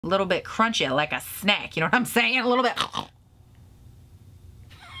A little bit crunchy, like a snack. You know what I'm saying? A little bit.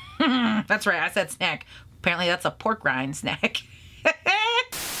 That's right, I said snack. Apparently that's a pork rind snack.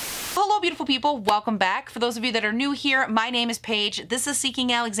 Hello, beautiful people. Welcome back. For those of you that are new here, my name is Paige. This is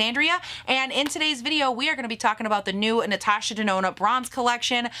Seeking Alexandria, and in today's video, we are going to be talking about the new Natasha Denona bronze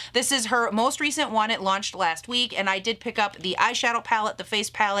collection. This is her most recent one. It launched last week, and I did pick up the eyeshadow palette, the face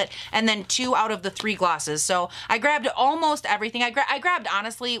palette, and then 2 out of the 3 glosses. So I grabbed almost everything. I grabbed,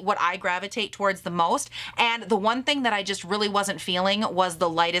 honestly, what I gravitate towards the most, and the one thing that I just really wasn't feeling was the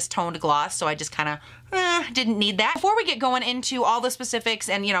lightest toned gloss, so I just kind of didn't need that. Before we get going into all the specifics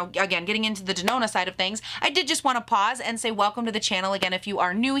and, you know, again, getting into the Denona side of things, I did just want to pause and say welcome to the channel again if you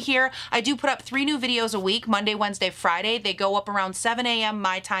are new here. I do put up 3 new videos a week, Monday, Wednesday, Friday. They go up around 7 a.m.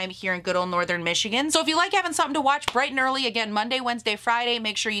 my time here in good old Northern Michigan. So if you like having something to watch bright and early, again, Monday, Wednesday, Friday,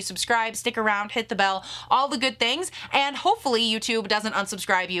 make sure you subscribe, stick around, hit the bell, all the good things, and hopefully YouTube doesn't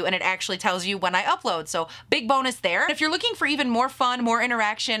unsubscribe you and it actually tells you when I upload. So big bonus there. If you're looking for even more fun, more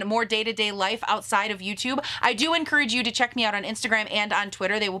interaction, more day-to-day life outside of YouTube, I do encourage you to check me out on Instagram and on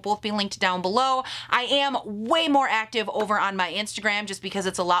Twitter. They will both be linked down below. I am way more active over on my Instagram just because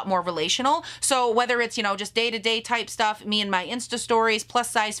it's a lot more relational. So whether it's, you know, just day-to-day type stuff, me and my Insta stories,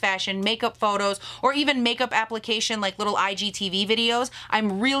 plus size fashion, makeup photos, or even makeup application like little IGTV videos,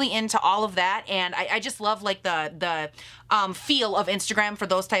 I'm really into all of that, and I just love like the feel of Instagram for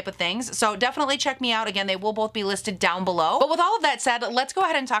those type of things. So definitely check me out. Again, they will both be listed down below. But with all of that said, let's go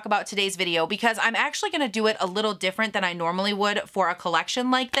ahead and talk about today's video because I'm actually going to do it a little different than I normally would for a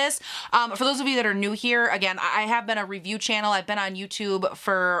collection like this. For those of you that are new here, again, I have been a review channel. I've been on YouTube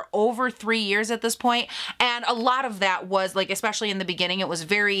for over 3 years at this point, and a lot of that was like, especially in the beginning, it was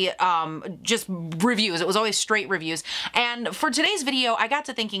very just reviews. It was always straight reviews. And for today's video, I got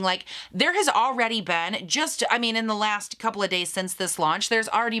to thinking, like, there has already been just, I mean, in the last couple of days since this launch, there's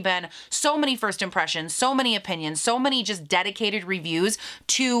already been so many first impressions, so many opinions, so many just dedicated reviews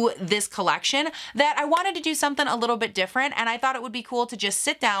to this collection that I wanted to do something a little bit different, and I thought it would be cool to just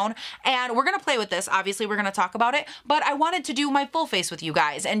sit down and we're gonna play with this. Obviously, we're gonna talk about it, but I wanted to do my full face with you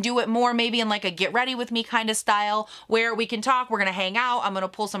guys and do it more maybe in like a get ready with me kind of style where we can talk, we're gonna hang out, I'm gonna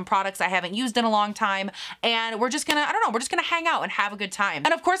pull some products I haven't used in a long time, and we're just gonna, I don't know, we're just gonna hang out and have a good time.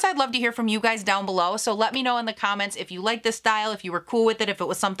 And of course, I'd love to hear from you guys down below, so let me know in the comments if you like this style, if you were cool with it, if it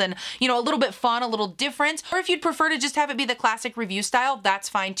was something, you know, a little bit fun, a little different, or if you'd prefer to just have it be the classic review style, that's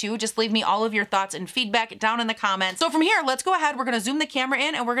fine too. Just leave me all of your thoughts and feedback down in the comments. So from here, let's go ahead, we're gonna zoom the camera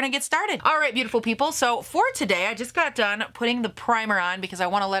in and we're gonna get started. All right, beautiful people, so for today, I just got done putting the primer on because I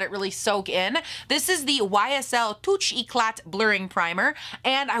wanna let it really soak in. This is the YSL Touche Eclat Blurring Primer,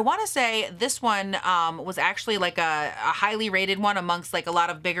 and I wanna say this one was actually like a highly rated one amongst like a lot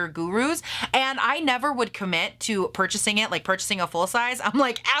of bigger gurus, and I never would commit to purchasing it, like purchasing a full size. I'm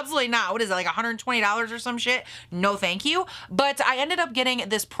like, absolutely not. What is it, like $120 or some shit? No, thank you. But I ended up getting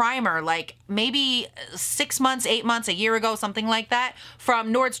this primer like maybe 6 months, 8 months, a year ago, something like that,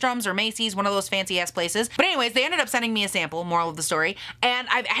 from Nordstrom's or Macy's, one of those fancy ass places. But anyways, they ended up sending me a sample, moral of the story, and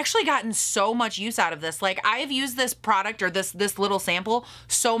I've actually gotten so much use out of this. Like, I've used this product or this little sample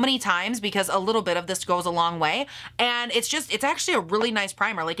so many times because a little bit of this goes a long way, and it's actually a really nice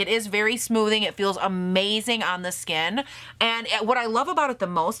primer. Like, it is very smoothing. It feels amazing on the skin, and what I love about it the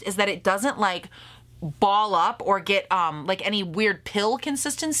most is that it doesn't like ball up or get like any weird pill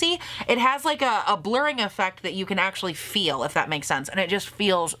consistency. It has like a blurring effect that you can actually feel, if that makes sense, and it just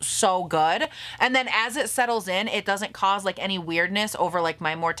feels so good. And then as it settles in, it doesn't cause like any weirdness over like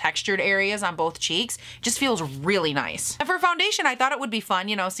my more textured areas on both cheeks. It just feels really nice. And for foundation, I thought it would be fun,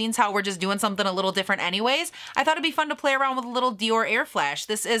 you know, since how we're just doing something a little different anyways, I thought it'd be fun to play around with a little Dior Air Flash.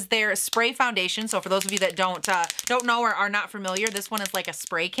 This is their spray foundation, so for those of you that don't know or are not familiar, this one is like a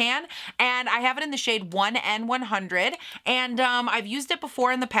spray can, and I have it in the shade 1N100, and I've used it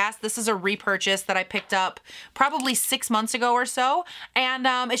before in the past. This is a repurchase that I picked up probably 6 months ago or so, and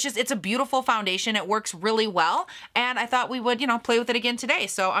it's a beautiful foundation. It works really well, and I thought we would, you know, play with it again today.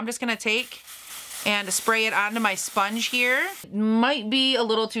 So I'm just gonna take and spray it onto my sponge here. It might be a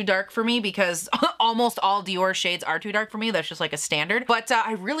little too dark for me because almost all Dior shades are too dark for me. That's just like a standard. But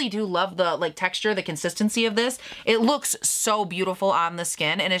I really do love the like texture, the consistency of this. It looks so beautiful on the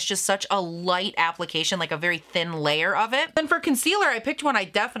skin, and it's just such a light application, like a very thin layer of it. Then for concealer, I picked one I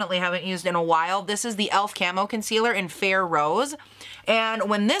definitely haven't used in a while. This is the e.l.f. Camo Concealer in Fair Rose. And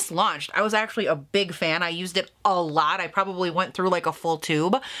when this launched, I was actually a big fan. I used it a lot. I probably went through like a full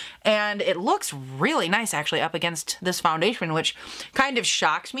tube, and it looks really nice actually up against this foundation, which kind of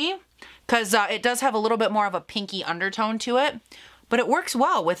shocks me because it does have a little bit more of a pinky undertone to it, but it works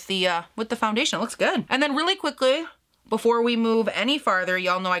well with the foundation. It looks good. And then really quickly, before we move any farther,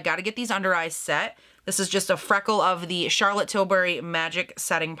 y'all know I gotta get these under eyes set. This is just a freckle of the Charlotte Tilbury Magic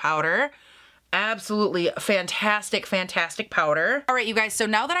Setting Powder. Absolutely fantastic, fantastic powder. All right, you guys, so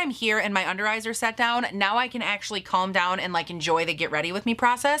now that I'm here and my under eyes are set down, now I can actually calm down and like enjoy the get ready with me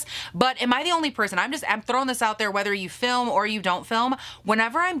process. But am I the only person? I'm throwing this out there, whether you film or you don't film,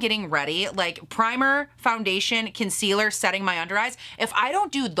 whenever I'm getting ready, like primer, foundation, concealer, setting my under eyes, if I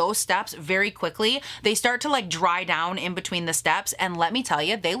don't do those steps very quickly, they start to like dry down in between the steps. And let me tell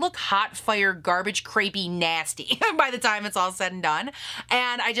you, they look hot fire, garbage, crepey, nasty by the time it's all said and done.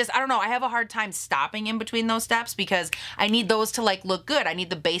 And I don't know, I have a hard time stopping in between those steps because I need those to like look good. I need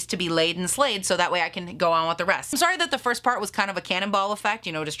the base to be laid and slayed so that way I can go on with the rest. I'm sorry that the first part was kind of a cannonball effect,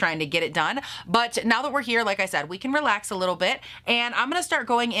 you know, just trying to get it done. But now that we're here, like I said, we can relax a little bit, and I'm gonna start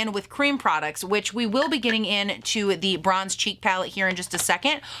going in with cream products, which we will be getting into the bronze cheek palette here in just a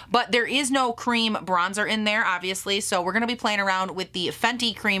second, but there is no cream bronzer in there, obviously, so we're gonna be playing around with the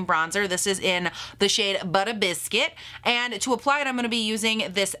Fenty cream bronzer. This is in the shade Butter Biscuit, and to apply it, I'm gonna be using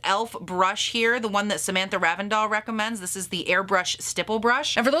this e.l.f. brush here, the one that Samantha Ravindal recommends. This is the Airbrush Stipple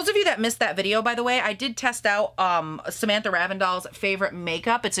Brush. And for those of you that missed that video, by the way, I did test out Samantha Ravindal's favorite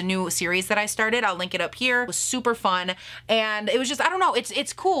makeup. It's a new series that I started. I'll link it up here. It was super fun, and it was just, I don't know,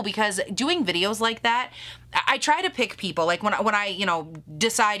 it's cool because doing videos like that, I try to pick people, like when I, you know,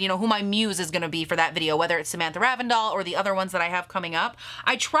 decide, you know, who my muse is going to be for that video, whether it's Samantha Ravindal or the other ones that I have coming up,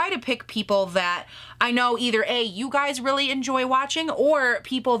 I try to pick people that I know either A, you guys really enjoy watching, or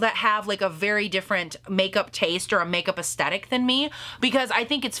people that have like a very different makeup taste or a makeup aesthetic than me, because I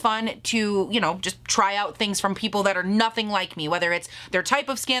think it's fun to, you know, just try out things from people that are nothing like me, whether it's their type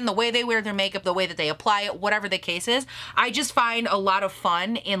of skin, the way they wear their makeup, the way that they apply it, whatever the case is. I just find a lot of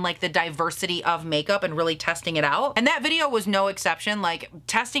fun in like the diversity of makeup and really testing it out. And that video was no exception, like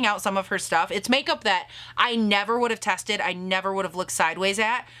testing out some of her stuff. It's makeup that I never would have tested, I never would have looked sideways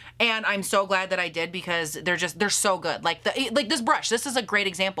at, and I'm so glad that I did because they're so good. Like this brush, this is a great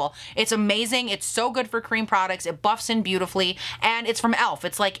example. It's amazing, it's so good for cream products, it buffs in beautifully, and it's from e.l.f.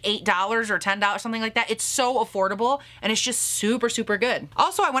 It's like $8 or $10, something like that. It's so affordable, and it's just super, super good.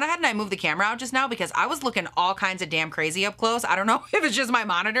 Also, I went ahead and I moved the camera out just now because I was looking all kinds of damn crazy up close. I don't know if it's just my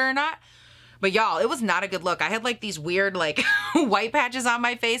monitor or not, but y'all, it was not a good look. I had like these weird like white patches on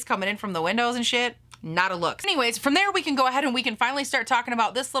my face coming in from the windows and shit. Not a look. Anyways, from there we can go ahead and we can finally start talking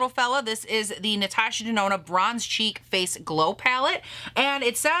about this little fella. This is the Natasha Denona Bronze Cheek Face Glow Palette. And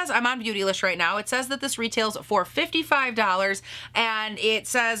it says, I'm on Beautylist right now, it says that this retails for $55, and it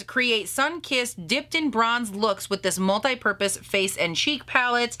says create sun-kissed dipped in bronze looks with this multi-purpose face and cheek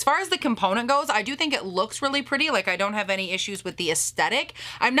palette. As far as the component goes, I do think it looks really pretty. Like, I don't have any issues with the aesthetic.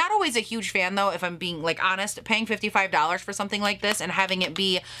 I'm not always a huge fan though, if I'm being like honest, paying $55 for something like this and having it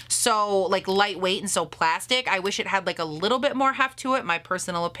be so like lightweight and so plastic. I wish it had like a little bit more heft to it, my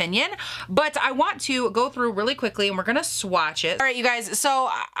personal opinion. But I want to go through really quickly and we're gonna swatch it. All right, you guys, so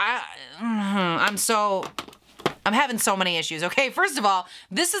I'm having so many issues. Okay, first of all,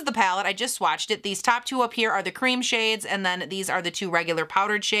 this is the palette. I just swatched it. These top two up here are the cream shades, and then these are the two regular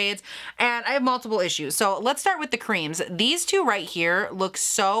powdered shades, and I have multiple issues. So let's start with the creams. These two right here look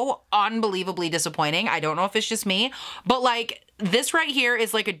so unbelievably disappointing. I don't know if it's just me, but like, this right here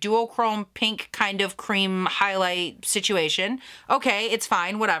is like a duochrome pink kind of cream highlight situation. Okay, it's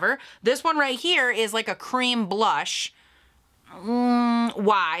fine, whatever. This one right here is like a cream blush.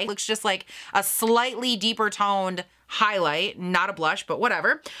 Why? Looks just like a slightly deeper toned highlight, not a blush, but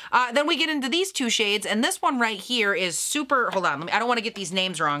whatever. Then we get into these two shades, and this one right here is super, hold on, I don't want to get these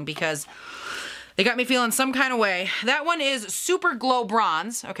names wrong because they got me feeling some kind of way. That one is Super Glow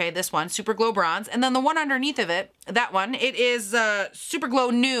Bronze. Okay, this one, Super Glow Bronze. And then the one underneath of it, that one, it is Super Glow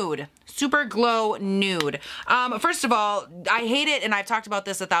Nude. Super Glow Nude. First of all, I hate it, and I've talked about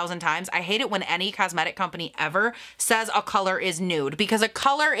this 1,000 times. I hate it when any cosmetic company ever says a color is nude, because a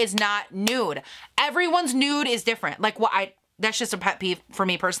color is not nude. Everyone's nude is different. Like, that's just a pet peeve for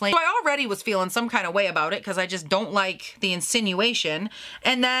me personally. So I already was feeling some kind of way about it because I just don't like the insinuation.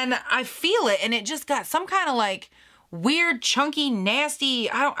 And then I feel it, and it just got some kind of like weird, chunky, nasty,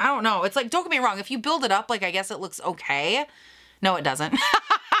 I don't know. It's like, don't get me wrong, if you build it up, like, I guess it looks okay. No, it doesn't.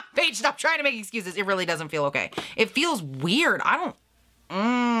 Paige, stop trying to make excuses. It really doesn't feel okay. It feels weird. I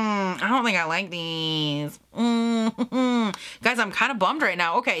I don't think I like these. Guys, I'm kind of bummed right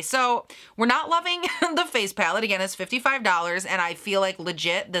now. Okay, so we're not loving the face palette. Again, it's $55, and I feel like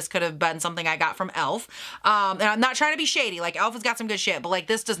legit this could have been something I got from e.l.f. And I'm not trying to be shady. Like, e.l.f. has got some good shit, but like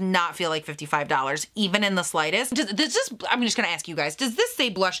this does not feel like $55, even in the slightest. I'm just gonna ask you guys, does this say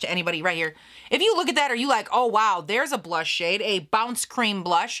blush to anybody right here? If you look at that, are you like, oh wow, there's a blush shade, a bounce cream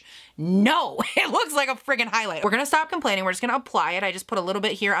blush? No, it looks like a friggin' highlight. We're gonna stop complaining. We're just gonna apply it. I just put a little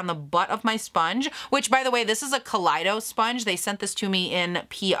bit here on the butt of my sponge, which by the way, this is a Kaleido sponge. They sent this to me in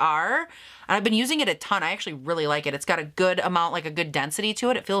PR. And I've been using it a ton. I actually really like it. It's got a good amount, like a good density to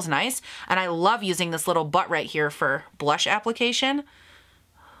it. It feels nice. And I love using this little butt right here for blush application.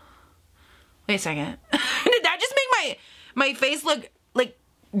 Wait a second. Did that just make my face look like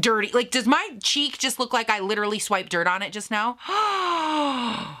dirty? Like, does my cheek just look like I literally swiped dirt on it just now?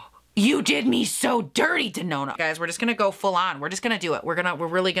 You did me so dirty, Denona. Guys, we're just gonna go full on. We're just gonna do it. We're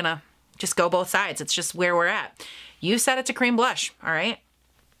really gonna just go both sides. It's just where we're at. You said it's a cream blush, all right?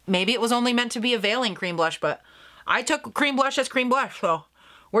 Maybe it was only meant to be a veiling cream blush, but I took cream blush as cream blush, so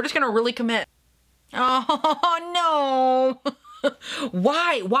we're just gonna really commit. Oh, no.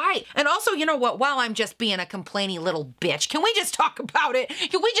 Why? And also, you know what? While I'm just being a complaining little bitch, can we just talk about it?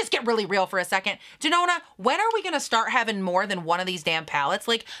 Can we just get really real for a second? Denona, when are we gonna start having more than one of these damn palettes?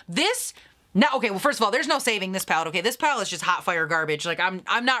 Like this. Now, okay, well, first of all, there's no saving this palette, okay? This palette is just hot fire garbage. Like, I'm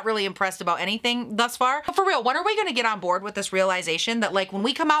not really impressed about anything thus far. But for real, when are we gonna get on board with this realization that, like, when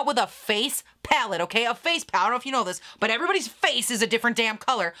we come out with a face palette, okay? A face palette, I don't know if you know this, but everybody's face is a different damn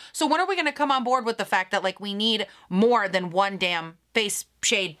color. So when are we gonna come on board with the fact that, like, we need more than one damn face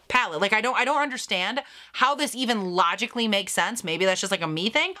shade palette? Like, I don't understand how this even logically makes sense. Maybe that's just like a me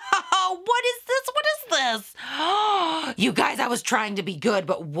thing. Oh, what is this? What is this? You guys, I was trying to be good,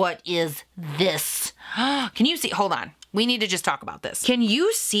 but what is this? Can you see? Hold on. We need to just talk about this. Can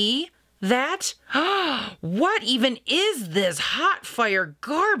you see that? What even is this hot fire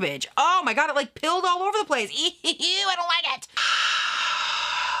garbage? Oh my God, it like pilled all over the place. Ew, I don't like it.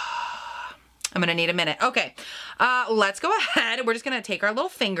 I'm gonna need a minute. Okay, let's go ahead. We're just gonna take our little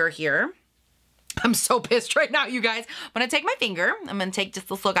finger here. I'm so pissed right now, you guys. I'm gonna take my finger. I'm gonna take just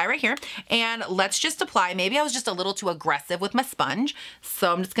this little guy right here, and let's just apply. Maybe I was just a little too aggressive with my sponge,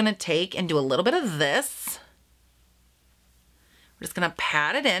 so I'm just gonna take and do a little bit of this. We're just gonna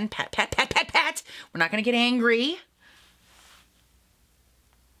pat it in. Pat, pat, pat, pat, pat. We're not gonna get angry.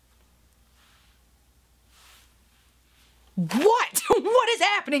 What? What is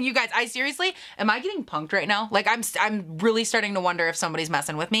happening, you guys? I seriously, am I getting punked right now? Like, I'm really starting to wonder if somebody's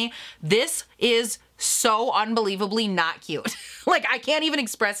messing with me. This is so unbelievably not cute. Like, I can't even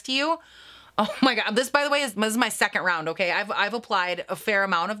express to you. Oh my God. This, by the way, this is my second round, okay? I've applied a fair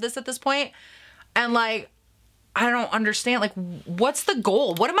amount of this at this point, and like, I don't understand. Like, what's the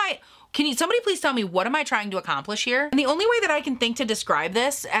goal? What am I... Can somebody please tell me, what am I trying to accomplish here? And the only way that I can think to describe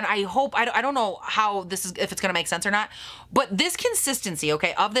this, and I hope, I don't know how this is, if it's gonna make sense or not, but this consistency,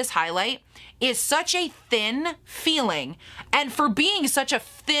 okay, of this highlight is such a thin feeling. And for being such a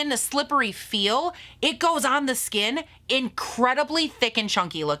thin, slippery feel, it goes on the skin incredibly thick and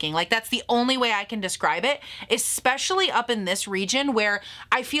chunky looking. Like, that's the only way I can describe it, especially up in this region where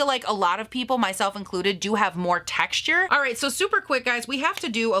I feel like a lot of people, myself included, do have more texture. All right, so super quick, guys, we have to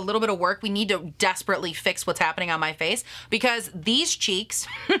do a little bit of work. We need to desperately fix what's happening on my face because these cheeks,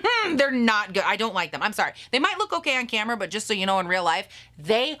 they're not good. I don't like them. I'm sorry. They might look okay on camera, but just so you know, in real life,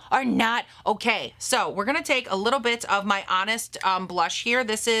 they are not okay. So we're gonna take a little bit of my Honest blush here.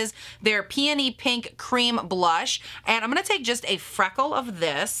 This is their Peony Pink Cream Blush, and I'm gonna take just a freckle of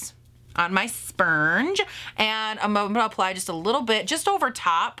this on my sponge, and I'm gonna apply just a little bit, just over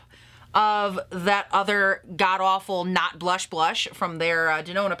top of that other god-awful not blush from their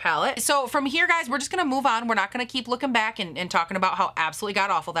Denona palette. So from here, guys, we're just gonna move on. We're not gonna keep looking back and talking about how absolutely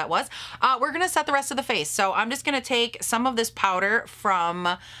god-awful that was. We're gonna set the rest of the face. So I'm just gonna take some of this powder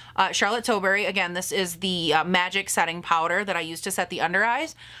from Charlotte Tilbury. Again, this is the Magic Setting Powder that I use to set the under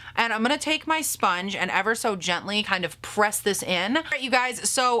eyes. And I'm gonna take my sponge and ever so gently kind of press this in. All right, you guys,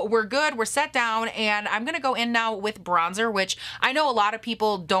 so we're good, we're set down, and I'm gonna go in now with bronzer, which I know a lot of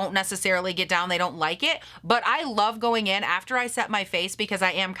people don't necessarily get down, they don't like it, but I love going in after I set my face because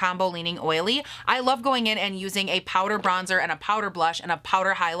I am combo leaning oily. I love going in and using a powder bronzer and a powder blush and a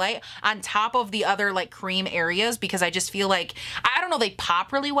powder highlight on top of the other like cream areas because I just feel like, I don't know, they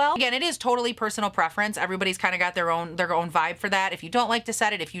pop really well. Again, it is totally personal preference. Everybody's kind of got their own vibe for that. If you don't like to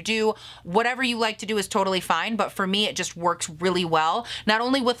set it, if you do, whatever you like to do is totally fine, but for me it just works really well, not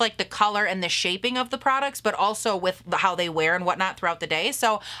only with like the color and the shaping of the products, but also with how they wear and whatnot throughout the day.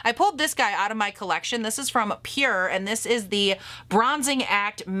 So I pulled pulled this guy out of my collection. This is from Pure, and this is the Bronzing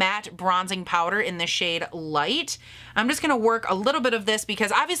Act Matte Bronzing Powder in the shade Light. I'm just gonna work a little bit of this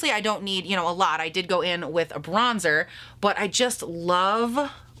because obviously I don't need, you know, a lot. I did go in with a bronzer, but I just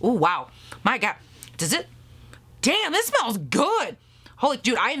love, oh wow, my God. Does it, damn, this smells good. Holy,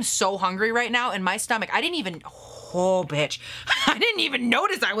 dude, I am so hungry right now in my stomach. I didn't even, oh bitch, I didn't even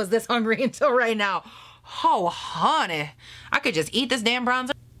notice I was this hungry until right now. Oh, honey, I could just eat this damn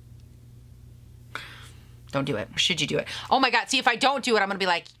bronzer. Don't do it. Should you do it? Oh my God, see, if I don't do it, I'm gonna be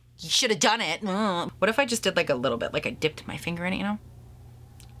like, you should have done it. What if I just did like a little bit, like I dipped my finger in it, you know?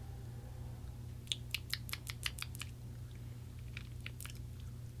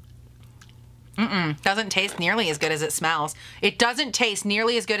 Doesn't taste nearly as good as it smells. It doesn't taste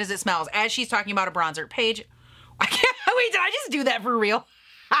nearly as good as it smells. As she's talking about a bronzer. Paige, I can't, wait, did I just do that for real?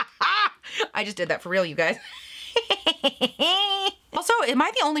 I just did that for real, you guys. Also, am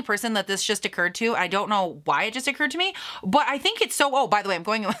I the only person that this just occurred to? I don't know why it just occurred to me, but I think it's so, oh, by the way, I'm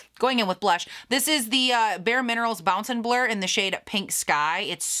going in with blush. This is the Bare Minerals Bounce and Blur in the shade Pink Sky.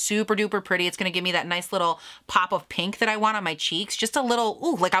 It's super duper pretty. It's gonna give me that nice little pop of pink that I want on my cheeks. Just a little,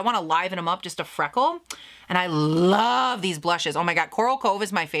 ooh, like I wanna liven them up, just a freckle. And I love these blushes. Oh my God, Coral Cove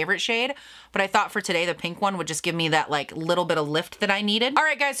is my favorite shade, but I thought for today, the pink one would just give me that like little bit of lift that I needed. All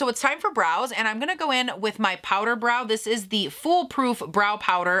right, guys, so it's time for brows, and I'm gonna go in with my powder brow. This is the Foolproof Brow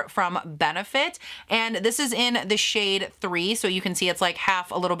Powder from Benefit, and this is in the shade 3, so you can see it's like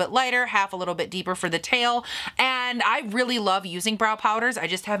half a little bit lighter, half a little bit deeper for the tail, and I really love using brow powders. I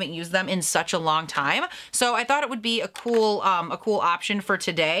just haven't used them in such a long time, so I thought it would be a cool option for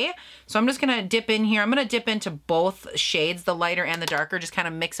today. So I'm just gonna dip in here. I'm gonna dip into both shades, the lighter and the darker, just kind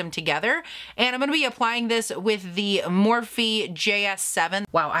of mix them together. And I'm gonna be applying this with the Morphe JS7.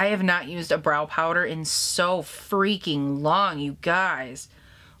 Wow, I have not used a brow powder in so freaking long, you guys.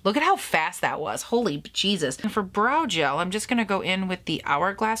 Look at how fast that was. Holy Jesus. And for brow gel, I'm just gonna go in with the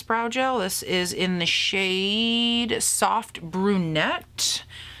Hourglass Brow Gel. This is in the shade Soft Brunette.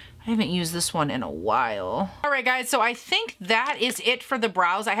 I haven't used this one in a while. All right, guys, so I think that is it for the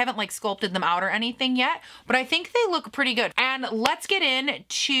brows. I haven't like sculpted them out or anything yet, but I think they look pretty good. And let's get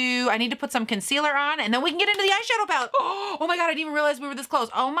into, I need to put some concealer on, and then we can get into the eyeshadow palette. Oh my God, I didn't even realize we were this close.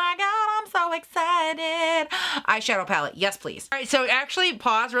 Oh my God, I'm so excited. Eyeshadow palette, yes, please. All right, so actually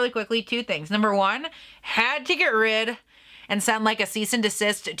pause really quickly, 2 things. Number 1, had to get rid and send like a cease and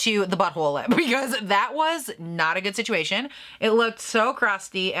desist to the butthole lip because that was not a good situation. It looked so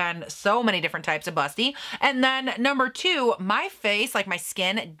crusty and so many different types of busty. And then number 2, my face, like my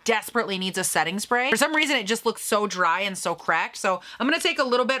skin, desperately needs a setting spray. For some reason, it just looks so dry and so cracked. So I'm gonna take a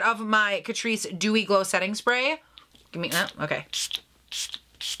little bit of my Catrice Dewy Glow Setting Spray. Give me that, okay.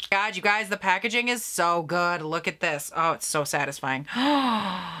 God, you guys, the packaging is so good. Look at this. Oh, it's so satisfying.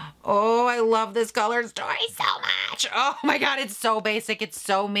 Oh, I love this color story so much. Oh my God, it's so basic. It's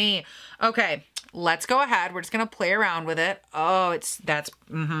so me. Okay, let's go ahead. We're just gonna play around with it. Oh,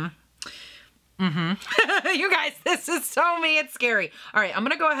 You guys, this is so me. It's scary. All right, I'm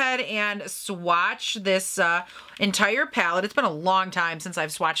gonna go ahead and swatch this entire palette. It's been a long time since I've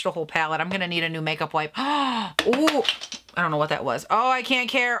swatched a whole palette. I'm gonna need a new makeup wipe. Ooh, I don't know what that was. Oh, I can't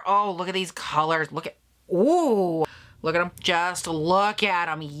care. Oh, look at these colors. Look at, ooh, look at them. Just look at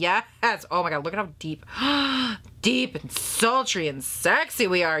them. Yes. Oh my God, look at how deep, deep and sultry and sexy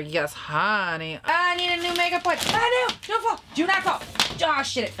we are. Yes, honey. I need a new makeup wipe. I do. Don't fall. Do not fall. Oh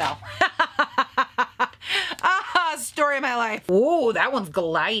shit, it fell. Ah, story of my life. Ooh, that one's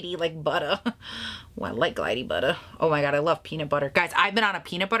glidey like butter. Oh, I like glidey butter. Oh my God, I love peanut butter. Guys, I've been on a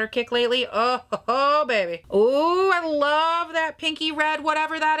peanut butter kick lately. Oh, baby. Ooh, I love that pinky red,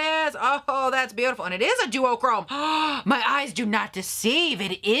 whatever that is. Oh, that's beautiful. And it is a duochrome. My eyes do not deceive.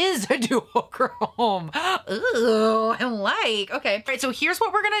 It is a duochrome. Ooh, I like. Okay. All right, so here's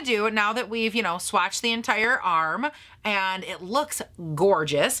what we're gonna do now that we've, you know, swatched the entire arm and it looks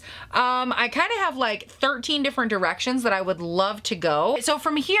gorgeous. I kind of have like 13 different directions that I would love to go. So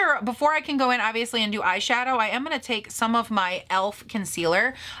from here, before I can go in obviously and do eyeshadow, I am gonna take some of my e.l.f.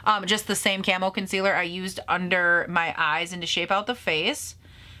 concealer, just the same camo concealer I used under my eyes and to shape out the face.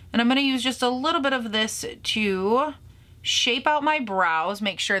 And I'm gonna use just a little bit of this to shape out my brows,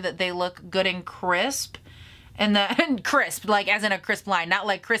 make sure that they look good and crisp. And then crisp, like as in a crisp line, not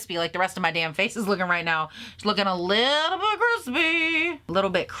like crispy like the rest of my damn face is looking right now. It's looking a little bit crispy, a little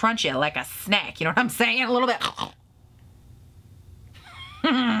bit crunchy, like a snack. You know what I'm saying? A little bit.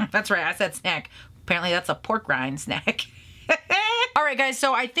 That's right, I said snack. Apparently that's a pork rind snack. All right, guys,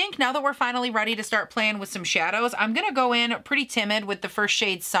 so I think now that we're finally ready to start playing with some shadows, I'm gonna go in pretty timid with the first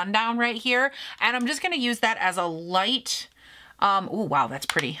shade Sundown right here. And I'm just gonna use that as a light Ooh, wow, that's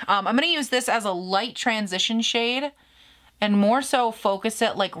pretty. I'm gonna use this as a light transition shade and more so focus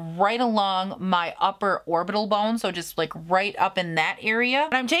it like right along my upper orbital bone. So just like right up in that area.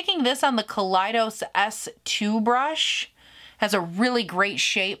 And I'm taking this on the Kaleidos S2 brush. Has a really great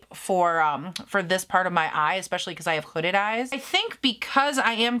shape for this part of my eye, especially because I have hooded eyes. I think because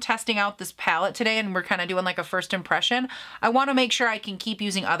I am testing out this palette today and we're kind of doing like a first impression, I want to make sure I can keep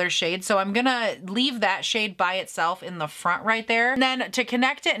using other shades. So I'm gonna leave that shade by itself in the front right there. And then to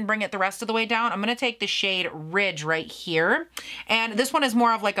connect it and bring it the rest of the way down, I'm gonna take the shade Ridge right here. And this one is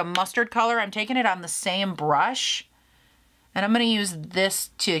more of like a mustard color. I'm taking it on the same brush. And I'm gonna use this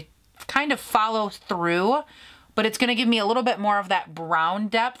to kind of follow through, but it's gonna give me a little bit more of that brown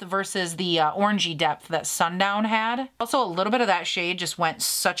depth versus the orangey depth that Sundown had. Also, a little bit of that shade just went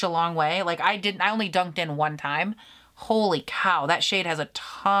such a long way. Like I only dunked in one time. Holy cow, that shade has a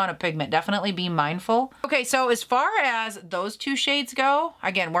ton of pigment. Definitely be mindful. Okay, so as far as those two shades go,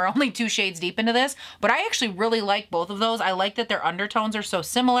 again, we're only 2 shades deep into this, but I actually really like both of those. I like that their undertones are so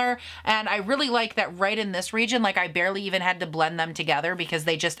similar, and I really like that right in this region, like I barely even had to blend them together because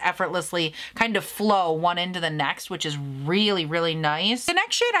they just effortlessly kind of flow one into the next, which is really, really nice. The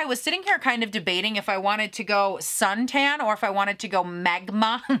next shade, I was sitting here kind of debating if I wanted to go Suntan or if I wanted to go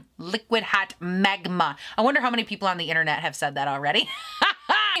Magma, Liquid Hot Magma. I wonder how many people on the internet have said that already.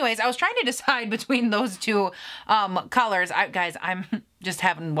 Anyways, I was trying to decide between those two colors. Guys, I'm just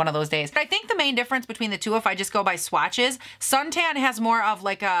having one of those days. But I think the main difference between the two, if I just go by swatches, Suntan has more of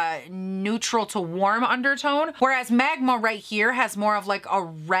like a neutral to warm undertone, whereas Magma right here has more of like a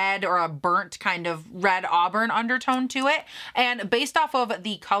red or a burnt kind of red auburn undertone to it. And based off of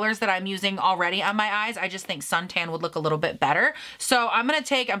the colors that I'm using already on my eyes, I just think Suntan would look a little bit better. So I'm gonna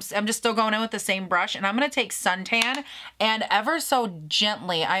take, I'm just still going in with the same brush, and I'm gonna take Suntan, and ever so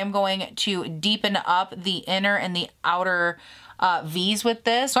gently, I am going to deepen up the inner and the outer V's with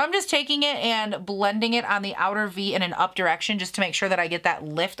this. So I'm just taking it and blending it on the outer V in an up direction just to make sure that I get that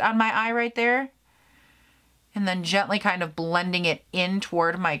lift on my eye right there. And then gently kind of blending it in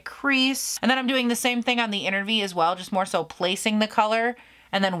toward my crease. And then I'm doing the same thing on the inner V as well, just more so placing the color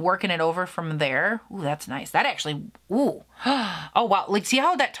and then working it over from there. Ooh, that's nice. That actually, ooh. Oh wow, like see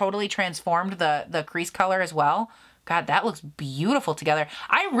how that totally transformed the crease color as well? God, that looks beautiful together.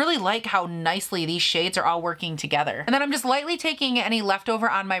 I really like how nicely these shades are all working together. And then I'm just lightly taking any leftover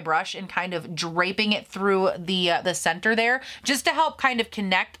on my brush and kind of draping it through the center there, just to help kind of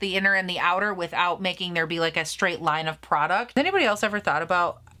connect the inner and the outer without making there be like a straight line of product. Has anybody else ever thought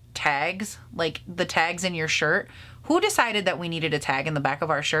about tags? Like the tags in your shirt? Who decided that we needed a tag in the back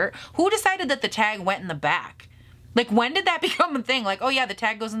of our shirt? Who decided that the tag went in the back? Like, when did that become a thing? Like, oh yeah, the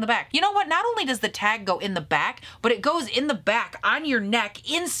tag goes in the back. You know what? Not only does the tag go in the back, but it goes in the back on your neck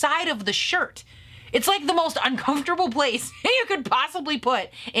inside of the shirt. It's like the most uncomfortable place you could possibly put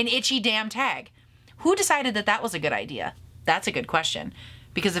an itchy damn tag. Who decided that that was a good idea? That's a good question.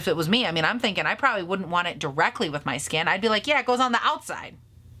 Because if it was me, I mean, I'm thinking I probably wouldn't want it directly with my skin. I'd be like, yeah, it goes on the outside,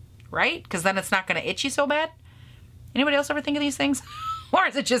 right? Because then it's not going to itch you so bad. Anybody else ever think of these things? Or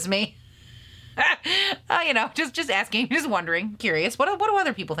is it just me? You know, just asking, just wondering, curious. What do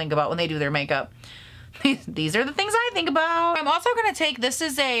other people think about when they do their makeup? These are the things I think about. I'm also going to take, this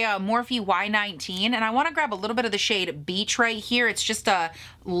is a Morphe Y19, and I want to grab a little bit of the shade Beach right here. It's just a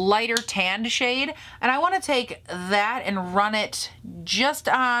lighter tanned shade, and I want to take that and run it just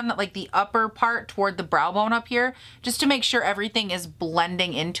on like the upper part toward the brow bone up here, just to make sure everything is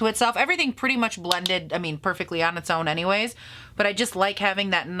blending into itself. Everything pretty much blended, I mean, perfectly on its own anyways, but I just like having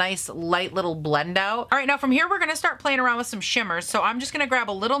that nice light little blend out. All right, now from here, we're gonna start playing around with some shimmers. So I'm just gonna grab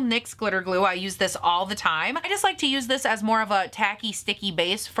a little NYX glitter glue. I use this all the time. I just like to use this as more of a tacky, sticky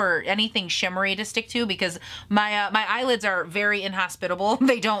base for anything shimmery to stick to, because my my eyelids are very inhospitable.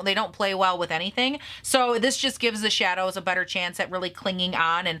 They don't play well with anything. So this just gives the shadows a better chance at really clinging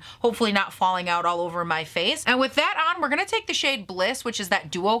on and hopefully not falling out all over my face. And with that on, we're gonna take the shade Bliss, which is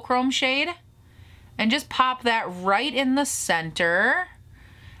that duochrome shade, and just pop that right in the center,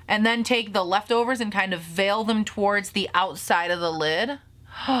 and then take the leftovers and kind of veil them towards the outside of the lid.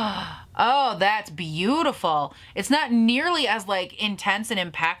 Oh, that's beautiful. It's not nearly as like intense and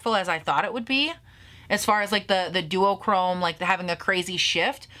impactful as I thought it would be, as far as like the duochrome, like having a crazy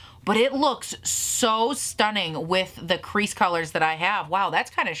shift, but it looks so stunning with the crease colors that I have. Wow, that's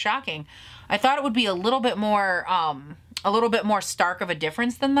kind of shocking. I thought it would be a little bit more stark of a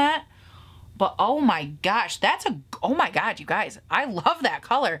difference than that. But oh my gosh, oh my God, you guys, I love that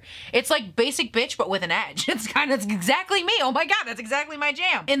color. It's like basic bitch, but with an edge. It's exactly me. Oh my God, that's exactly my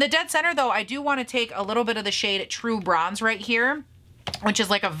jam. In the dead center though, I do want to take a little bit of the shade True Bronze right here. which is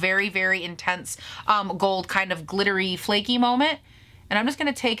like a very, very intense gold kind of glittery, flaky moment. And I'm just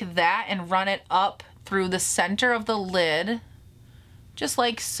gonna take that and run it up through the center of the lid, just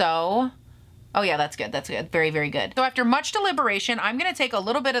like so. Oh yeah, that's good, that's good, very, very good. So after much deliberation, I'm gonna take a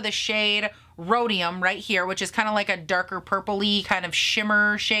little bit of the shade Rhodium right here, which is kind of like a darker purpley kind of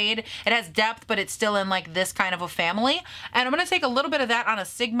shimmer shade. It has depth, but it's still in like this kind of a family. And I'm gonna take a little bit of that on a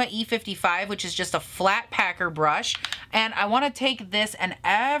Sigma E55, which is just a flat packer brush. And I wanna take this and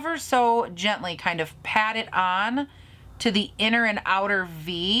ever so gently kind of pat it on to the inner and outer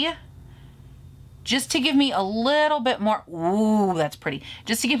V, just to give me a little bit more, ooh, that's pretty.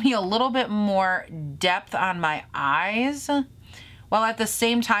 Just to give me a little bit more depth on my eyes, while at the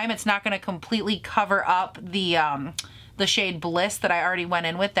same time, it's not gonna completely cover up the shade Bliss that I already went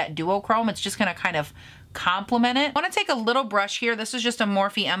in with, that duochrome. It's just gonna kind of complement it. I wanna take a little brush here. This is just a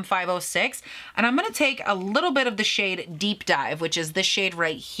Morphe M506, and I'm gonna take a little bit of the shade Deep Dive, which is this shade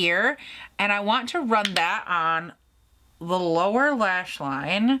right here, and I want to run that on the lower lash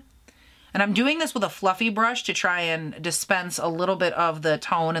line. And I'm doing this with a fluffy brush to try and dispense a little bit of the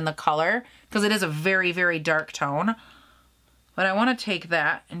tone and the color, because it is a very, very dark tone. But I want to take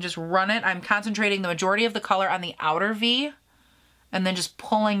that and just run it. I'm concentrating the majority of the color on the outer V, and then just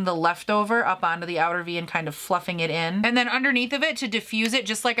pulling the leftover up onto the outer V and kind of fluffing it in. And then underneath of it, to diffuse it,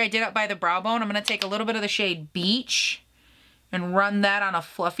 just like I did up by the brow bone, I'm going to take a little bit of the shade Beach and run that on a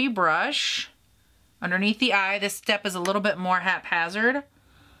fluffy brush underneath the eye. This step is a little bit more haphazard,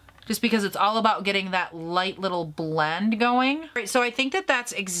 just because it's all about getting that light little blend going. All right, so I think that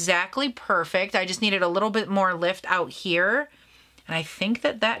that's exactly perfect. I just needed a little bit more lift out here. And I think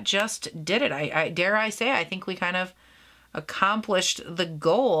that that just did it. I dare I say, I think we kind of accomplished the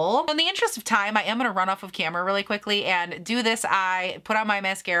goal. In the interest of time, I am gonna run off of camera really quickly and do this eye, put on my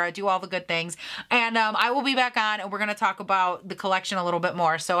mascara, do all the good things, and I will be back on and we're gonna talk about the collection a little bit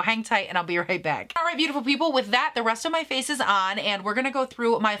more. So hang tight and I'll be right back. All right, beautiful people, with that, the rest of my face is on and we're gonna go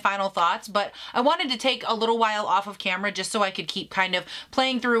through my final thoughts, but I wanted to take a little while off of camera just so I could keep kind of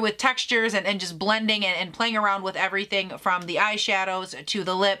playing through with textures and just blending and playing around with everything from the eyeshadows to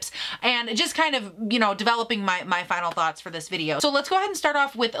the lips, and just kind of, you know, developing my final thoughts for this video. So let's go ahead and start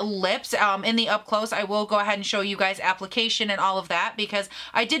off with lips. In the up close, I will go ahead and show you guys application and all of that, because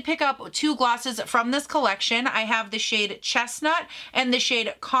I did pick up two glosses from this collection. I have the shade Chestnut and the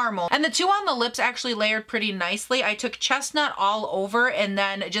shade Caramel, and the two on the lips actually layered pretty nicely. I took Chestnut all over and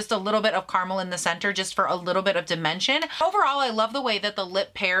then just a little bit of Caramel in the center just for a little bit of dimension. Overall, I love the way that the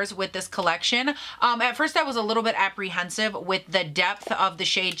lip pairs with this collection. At first I was a little bit apprehensive with the depth of the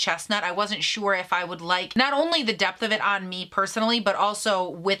shade Chestnut. I wasn't sure if I would like not only the depth of it on me personally, but also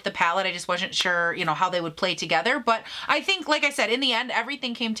with the palette. I just wasn't sure, you know, how they would play together. But I think, like I said, in the end,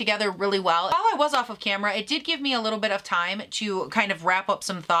 everything came together really well. While I was off of camera, it did give me a little bit of time to kind of wrap up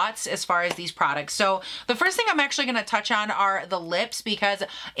some thoughts as far as these products. So the first thing I'm actually going to touch on are the lips, because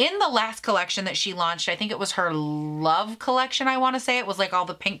in the last collection that she launched, I think it was her Love collection, I want to say. It was like all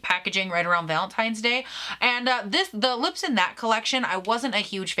the pink packaging right around Valentine's Day. And the lips in that collection, I wasn't a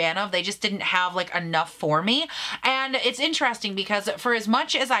huge fan of. They just didn't have like enough for me. And it's interesting because for as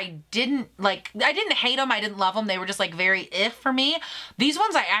much as I didn't hate them, I didn't love them, they were just like very if for me, these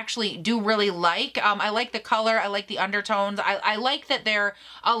ones I actually do really like. I like the color, I like the undertones, I like that they're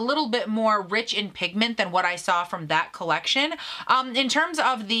a little bit more rich in pigment than what I saw from that collection. In terms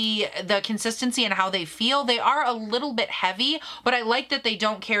of the consistency and how they feel, they are a little bit heavy, but I like that they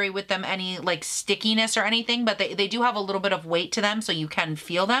don't carry with them any like stickiness or anything, but they do have a little bit of weight to them, so you can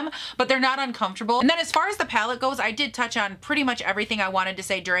feel them, but they're not uncomfortable. And then as far as the palette goes, I did touch on pretty much everything I wanted to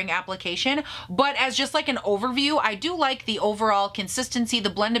say during application, but as just like an overview, I do like the overall consistency, the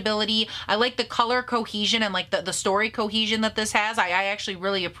blendability. I like the color cohesion and like the story cohesion that this has. I actually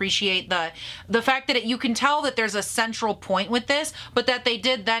really appreciate the fact that you can tell that there's a central point with this, but that they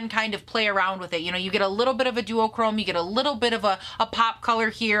did then kind of play around with it. You know, you get a little bit of a duochrome, you get a little bit of a pop color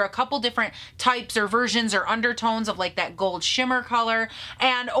here, a couple different types or versions or undertones of like that gold shimmer color.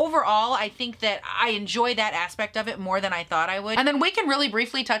 And overall, I think that I enjoy that aspect of it more than I thought I would. And then we can really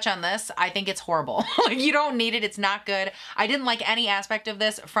briefly touch on this. I think it's horrible. Like, you don't need it. It's not good. I didn't like any aspect of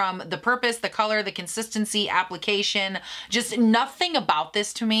this, from the purpose, the color, the consistency, application. Just nothing about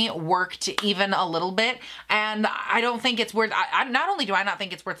this to me worked even a little bit. And I don't think it's worth, not only do I not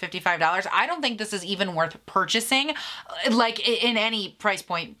think it's worth $55, I don't think this is even worth purchasing like in any price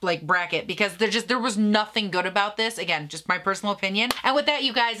point like bracket, because there was nothing good about this. Again, just my personal opinion. And with that,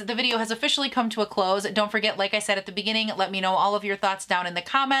 you guys, the video has officially come to a close. Don't forget, like I said at the the beginning. Let me know all of your thoughts down in the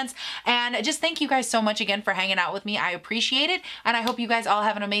comments. And just thank you guys so much again for hanging out with me. I appreciate it. And I hope you guys all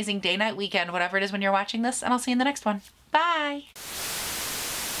have an amazing day, night, weekend, whatever it is when you're watching this. And I'll see you in the next one. Bye.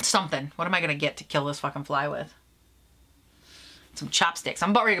 Something. What am I going to get to kill this fucking fly with? Some chopsticks.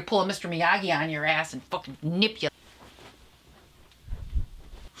 I'm about ready to pull a Mr. Miyagi on your ass and fucking nip you.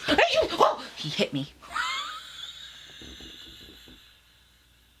 Oh, he hit me.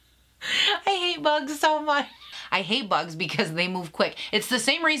 I hate bugs so much. I hate bugs because they move quick. It's the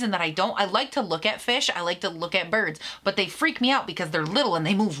same reason that I like to look at fish, I like to look at birds, but they freak me out because they're little and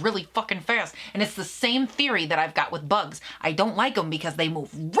they move really fucking fast. And it's the same theory that I've got with bugs. I don't like them because they move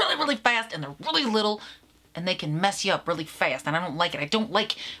really, really fast and they're really little and they can mess you up really fast. And I don't like it. I don't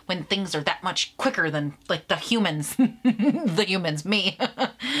like when things are that much quicker than like the humans, the humans, me.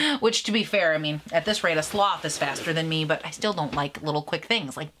 Which to be fair, I mean, at this rate, a sloth is faster than me, but I still don't like little quick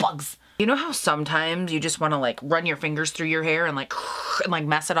things like bugs. You know how sometimes you just want to like run your fingers through your hair and like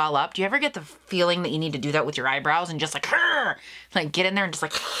mess it all up? Do you ever get the feeling that you need to do that with your eyebrows and just like get in there and just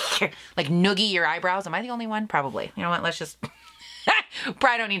like noogie your eyebrows? Am I the only one? Probably. You know what? Let's just,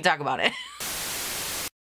 probably don't need to talk about it.